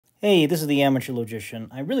Hey, this is the Amateur Logician.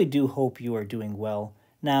 I really do hope you are doing well.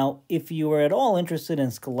 Now, if you are at all interested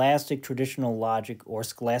in Scholastic traditional logic or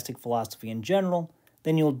Scholastic philosophy in general,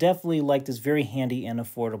 then you'll definitely like this very handy and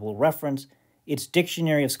affordable reference. It's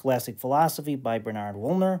Dictionary of Scholastic Philosophy by Bernard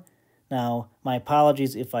Woolner. Now, my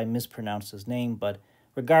apologies if I mispronounced his name, but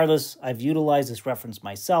regardless, I've utilized this reference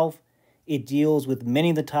myself. It deals with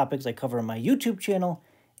many of the topics I cover on my YouTube channel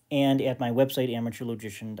and at my website,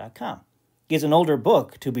 amateurlogician.com. It's an older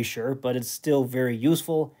book, to be sure, but it's still very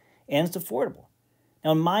useful and it's affordable.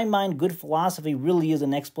 Now, in my mind, good philosophy really is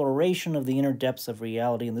an exploration of the inner depths of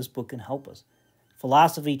reality, and this book can help us.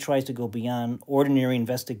 Philosophy tries to go beyond ordinary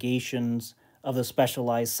investigations of the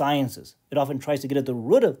specialized sciences. It often tries to get at the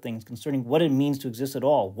root of things concerning what it means to exist at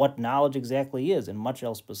all, what knowledge exactly is, and much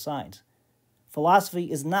else besides.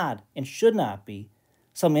 Philosophy is not, and should not be,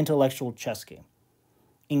 some intellectual chess game.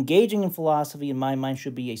 Engaging in philosophy, in my mind,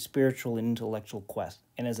 should be a spiritual and intellectual quest.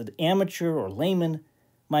 And as an amateur or layman,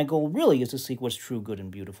 my goal really is to seek what's true, good, and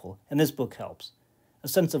beautiful. And this book helps. A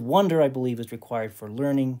sense of wonder, I believe, is required for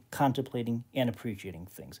learning, contemplating, and appreciating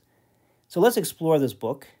things. So let's explore this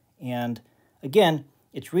book. And again,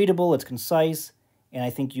 it's readable, it's concise, and I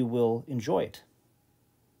think you will enjoy it.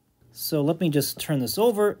 So let me just turn this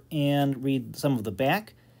over and read some of the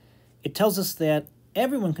back. It tells us that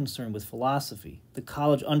everyone concerned with philosophy, the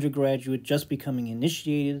college undergraduate just becoming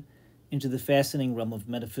initiated into the fascinating realm of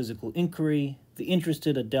metaphysical inquiry, the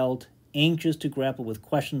interested adult anxious to grapple with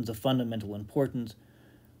questions of fundamental importance,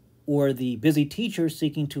 or the busy teacher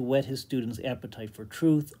seeking to whet his students' appetite for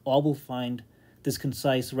truth, all will find this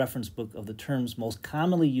concise reference book of the terms most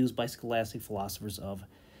commonly used by scholastic philosophers of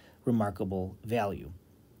remarkable value.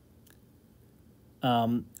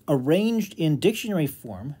 Arranged in dictionary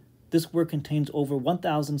form, this work contains over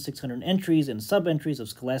 1,600 entries and sub-entries of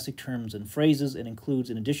scholastic terms and phrases and includes,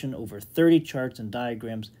 in addition, over 30 charts and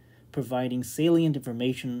diagrams providing salient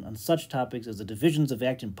information on such topics as the divisions of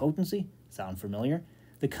act and potency, sound familiar,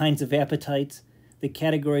 the kinds of appetites, the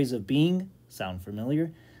categories of being, sound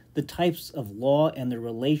familiar, the types of law and their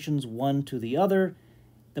relations one to the other,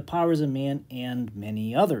 the powers of man, and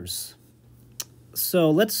many others. So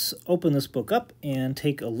let's open this book up and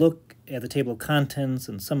take a look at the table of contents,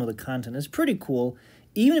 and some of the content is pretty cool,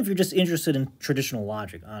 even if you're just interested in traditional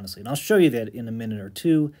logic, honestly. And I'll show you that in a minute or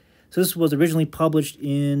two. So this was originally published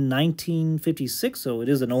in 1956, so it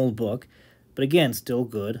is an old book, but again, still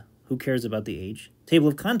good. Who cares about the age? Table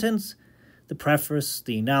of contents, the preface,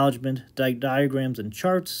 the acknowledgement, diagrams, and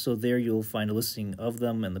charts. So there you'll find a listing of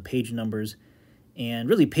them and the page numbers. And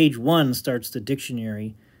really, page 1 starts the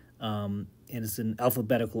dictionary, and it's in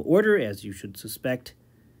alphabetical order, as you should suspect.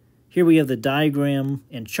 Here we have the diagram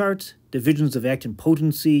and charts, divisions of act and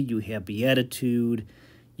potency. You have beatitude.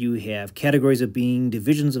 You have categories of being,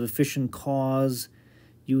 divisions of efficient cause.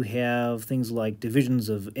 You have things like divisions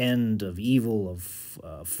of end, of evil, of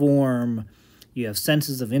form. You have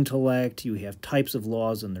senses of intellect. You have types of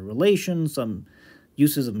laws and their relations, some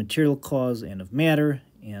uses of material cause and of matter,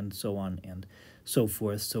 and so on and so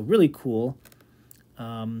forth. So really cool.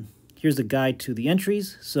 Here's a guide to the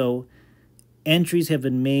entries. So entries have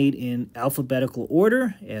been made in alphabetical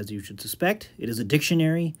order, as you should suspect. It is a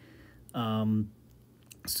dictionary. There's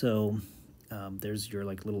your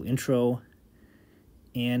little intro.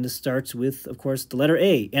 And it starts with, of course, the letter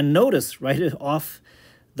A. And notice right off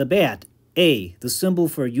the bat, A, the symbol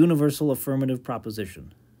for a universal affirmative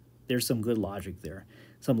proposition. There's some good logic there.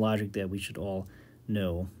 Some logic that we should all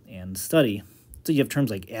know and study. So you have terms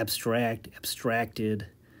like abstract, abstracted,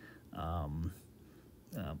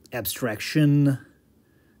 abstraction,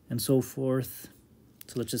 and so forth.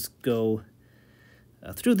 So let's just go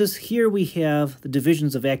through this. Here we have the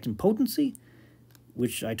divisions of act and potency,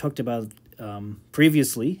 which I talked about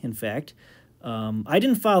previously, in fact. I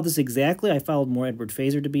didn't follow this exactly. I followed more Edward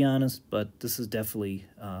Feser, to be honest, but this is definitely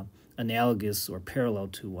analogous or parallel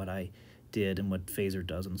to what I did and what Feser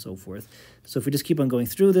does and so forth. So if we just keep on going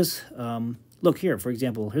through this, look here, for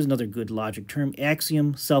example, here's another good logic term,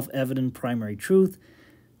 axiom, self-evident primary truth.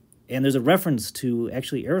 And there's a reference to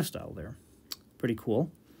actually Aristotle there. Pretty cool.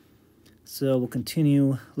 So we'll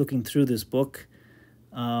continue looking through this book.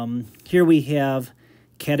 Here we have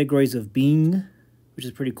categories of being, which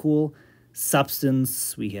is pretty cool.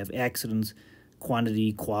 Substance, we have accidents,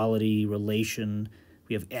 quantity, quality, relation.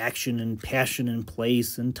 We have action and passion and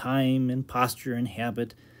place and time and posture and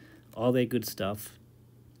habit. All that good stuff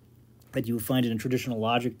that you will find in a traditional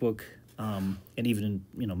logic book, and even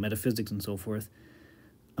in metaphysics and so forth.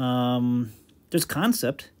 There's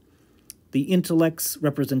concept, the intellect's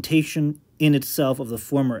representation in itself of the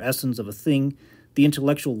form or essence of a thing, the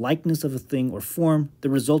intellectual likeness of a thing or form, the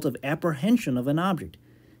result of apprehension of an object.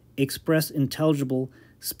 express intelligible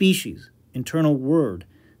species, internal word,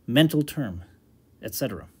 mental term,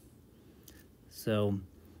 etc. So,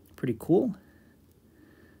 pretty cool.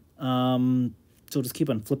 So we'll just keep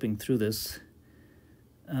on flipping through this.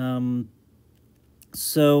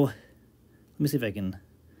 So let me see if I can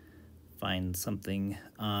find something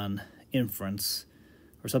on inference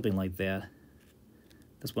or something like that.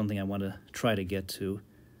 That's one thing I want to try to get to.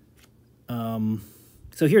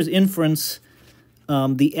 So here's inference,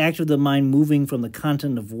 the act of the mind moving from the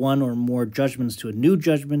content of one or more judgments to a new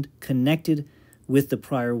judgment connected with the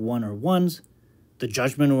prior one or ones, the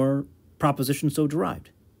judgment or proposition so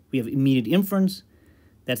derived. We have immediate inference.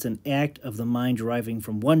 That's an act of the mind deriving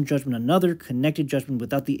from one judgment to another, connected judgment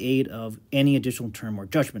without the aid of any additional term or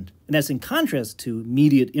judgment. And that's in contrast to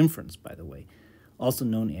mediate inference, by the way, also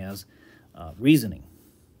known as reasoning.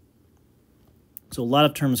 So a lot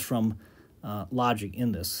of terms from logic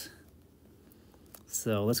in this.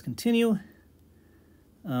 So let's continue.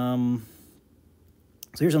 So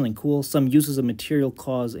here's something cool. Some uses of material,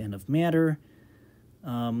 cause, and of matter.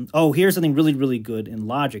 Oh, here's something really, really good in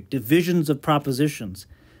logic. Divisions of propositions.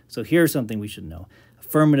 So here's something we should know.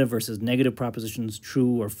 Affirmative versus negative propositions,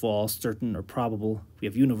 true or false, certain or probable. We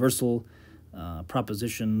have universal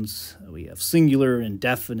propositions. We have singular,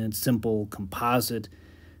 indefinite, simple, composite.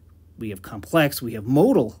 We have complex. We have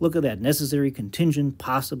modal. Look at that. Necessary, contingent,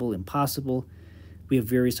 possible, impossible. We have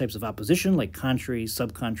various types of opposition, like contrary,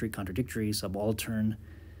 subcontrary, contradictory, subaltern.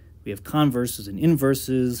 We have converses and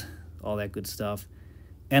inverses, all that good stuff.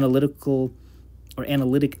 Analytical or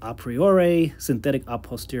analytic a priori, synthetic a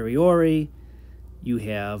posteriori. You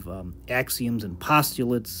have axioms and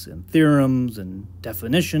postulates and theorems and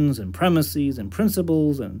definitions and premises and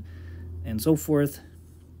principles and so forth.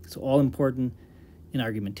 It's all important in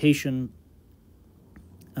argumentation.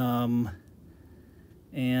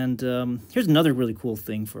 Here's another really cool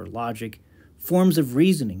thing for logic. Forms of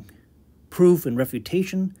reasoning, proof and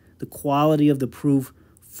refutation, the quality of the proof,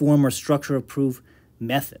 form or structure of proof,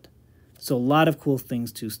 method. So a lot of cool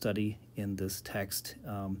things to study in this text.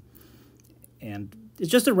 And it's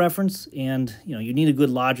just a reference, and you need a good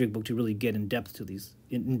logic book to really get in depth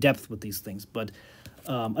with these things. But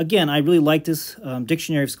again, I really like this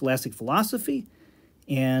Dictionary of Scholastic Philosophy,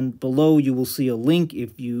 and below you will see a link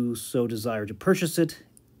if you so desire to purchase it.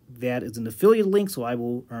 That is an affiliate link, so I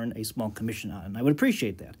will earn a small commission on it, and I would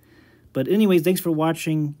appreciate that. But anyways, thanks for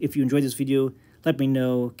watching. If you enjoyed this video, let me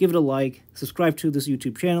know. Give it a like. Subscribe to this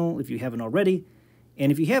YouTube channel if you haven't already.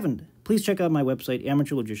 And if you haven't, please check out my website,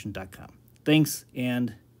 amateurlogician.com. Thanks,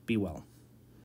 and be well.